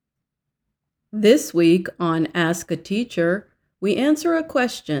This week on Ask a Teacher, we answer a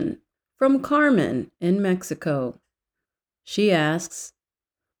question from Carmen in Mexico. She asks,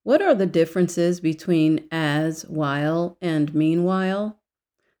 what are the differences between as, while, and meanwhile?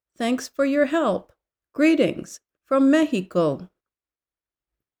 Thanks for your help. Greetings from Mexico.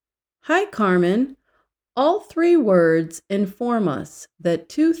 Hi, Carmen. All three words inform us that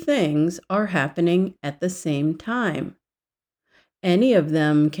two things are happening at the same time. Any of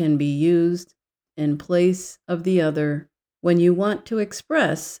them can be used in place of the other when you want to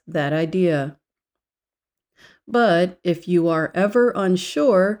express that idea. But if you are ever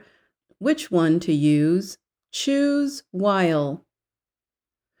unsure which one to use, choose while.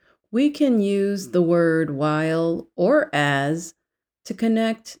 We can use the word while or as to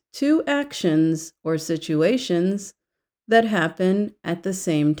connect two actions or situations that happen at the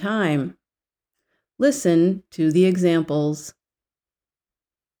same time. Listen to the examples.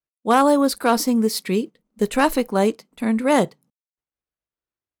 While I was crossing the street, the traffic light turned red.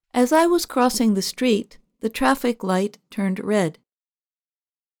 As I was crossing the street, the traffic light turned red.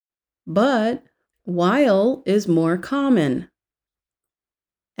 But while is more common.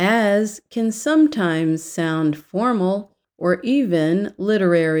 As can sometimes sound formal or even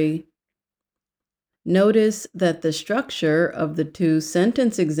literary. Notice that the structure of the two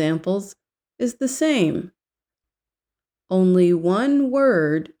sentence examples is the same. Only one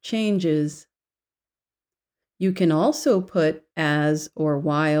word changes. You can also put as or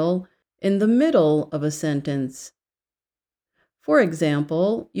while in the middle of a sentence. For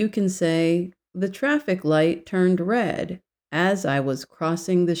example, you can say, the traffic light turned red as I was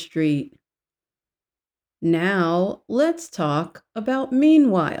crossing the street. Now, let's talk about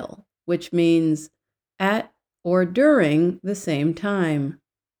meanwhile, which means at or during the same time.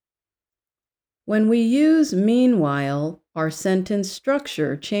 When we use meanwhile, our sentence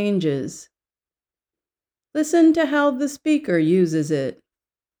structure changes. Listen to how the speaker uses it.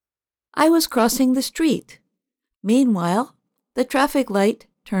 I was crossing the street. Meanwhile, the traffic light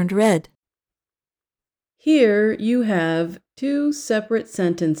turned red. Here you have two separate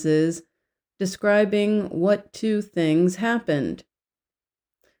sentences describing what two things happened.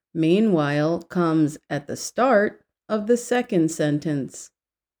 Meanwhile comes at the start of the second sentence.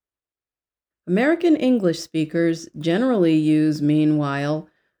 American English speakers generally use meanwhile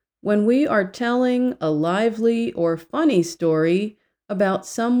when we are telling a lively or funny story about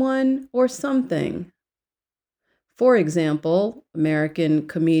someone or something. For example, American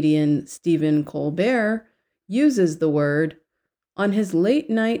comedian Stephen Colbert uses the word on his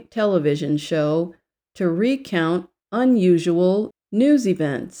late-night television show to recount unusual news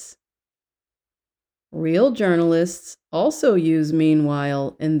events. Real journalists also use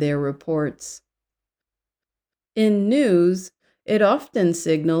meanwhile in their reports. In news, it often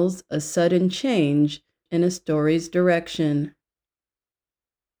signals a sudden change in a story's direction.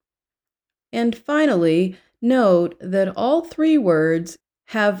 And finally, note that all three words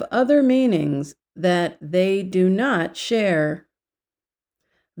have other meanings that they do not share.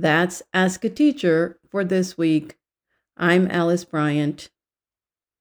 That's Ask a Teacher for this week. I'm Alice Bryant.